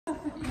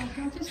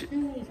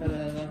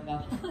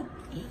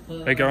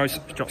Hey guys,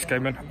 Jock's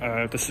Gaming.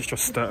 This is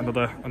just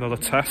another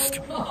test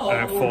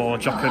for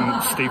Jack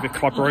and Stevie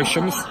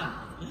collaborations.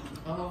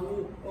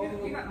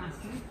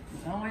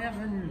 No, I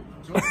haven't.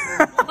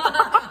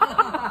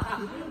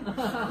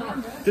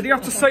 Did you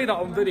have to say that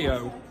on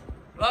video?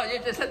 Well, you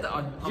just said that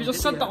on You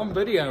just said that on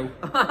video.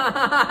 Remember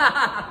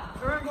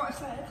what I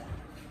said?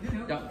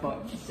 Don't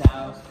put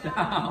yourself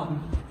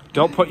down.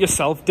 Don't put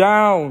yourself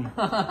down.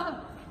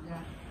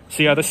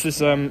 So yeah, this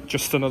is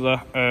just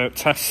another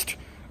test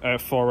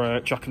for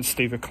Jack and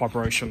Stevie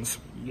collaborations.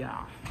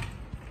 Yeah.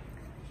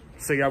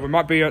 So yeah, we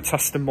might be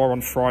testing more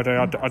on Friday.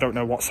 I don't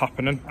know what's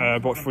happening,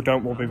 but if we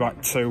don't, we'll be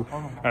back to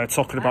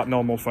talking about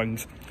normal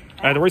things.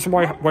 The reason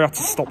why we had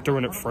to stop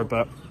doing it for a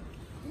bit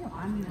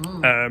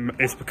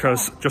is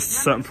because just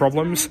certain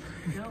problems.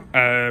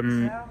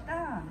 But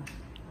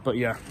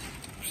yeah,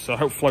 so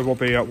hopefully we'll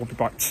be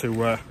back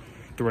to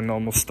doing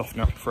normal stuff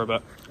now for a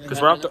bit.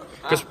 Because I'm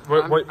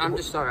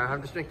just sorry,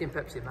 I'm just drinking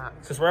Pepsi Max.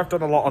 Because we have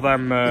done a lot of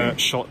them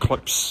short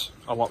clips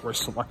a lot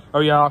recently.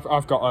 Oh yeah,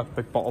 I've got a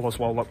big bottle as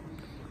well. Look.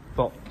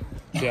 But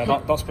yeah,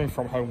 that's been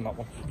from home. That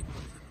one.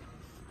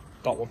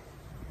 That one.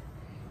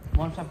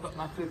 Once I've got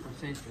my food from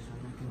Sainsbury's,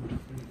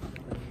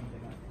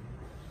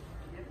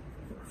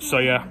 So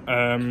yeah,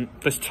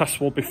 this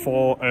test will be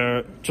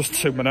for just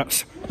 2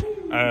 minutes.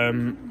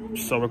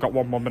 So we've got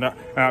 1 more minute.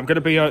 I'm going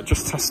to be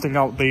just testing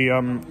out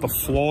the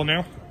floor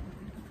now.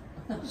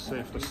 See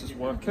if this is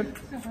working.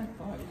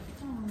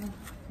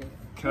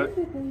 Okay.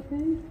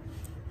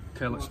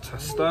 Okay, let's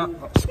test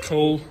that. That's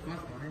cool.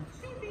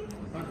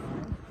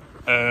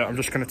 I'm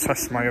just going to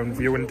test my own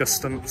viewing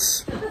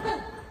distance.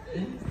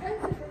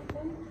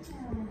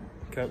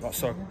 Okay,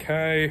 that's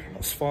okay.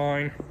 That's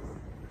fine.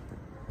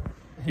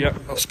 Yep,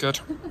 that's good.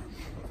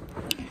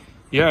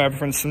 Yeah,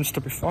 everything seems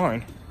to be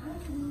fine.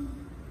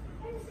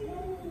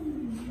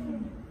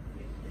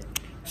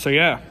 So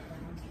yeah,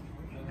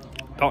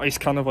 that is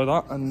kind of like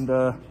that, and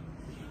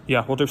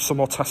yeah, we'll do some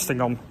more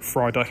testing on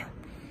Friday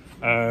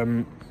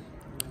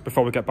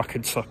before we get back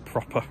into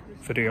proper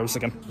videos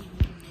again.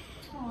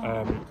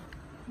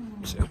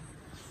 So yeah,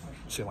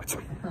 see you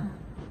later.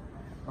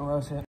 Oh, that's it.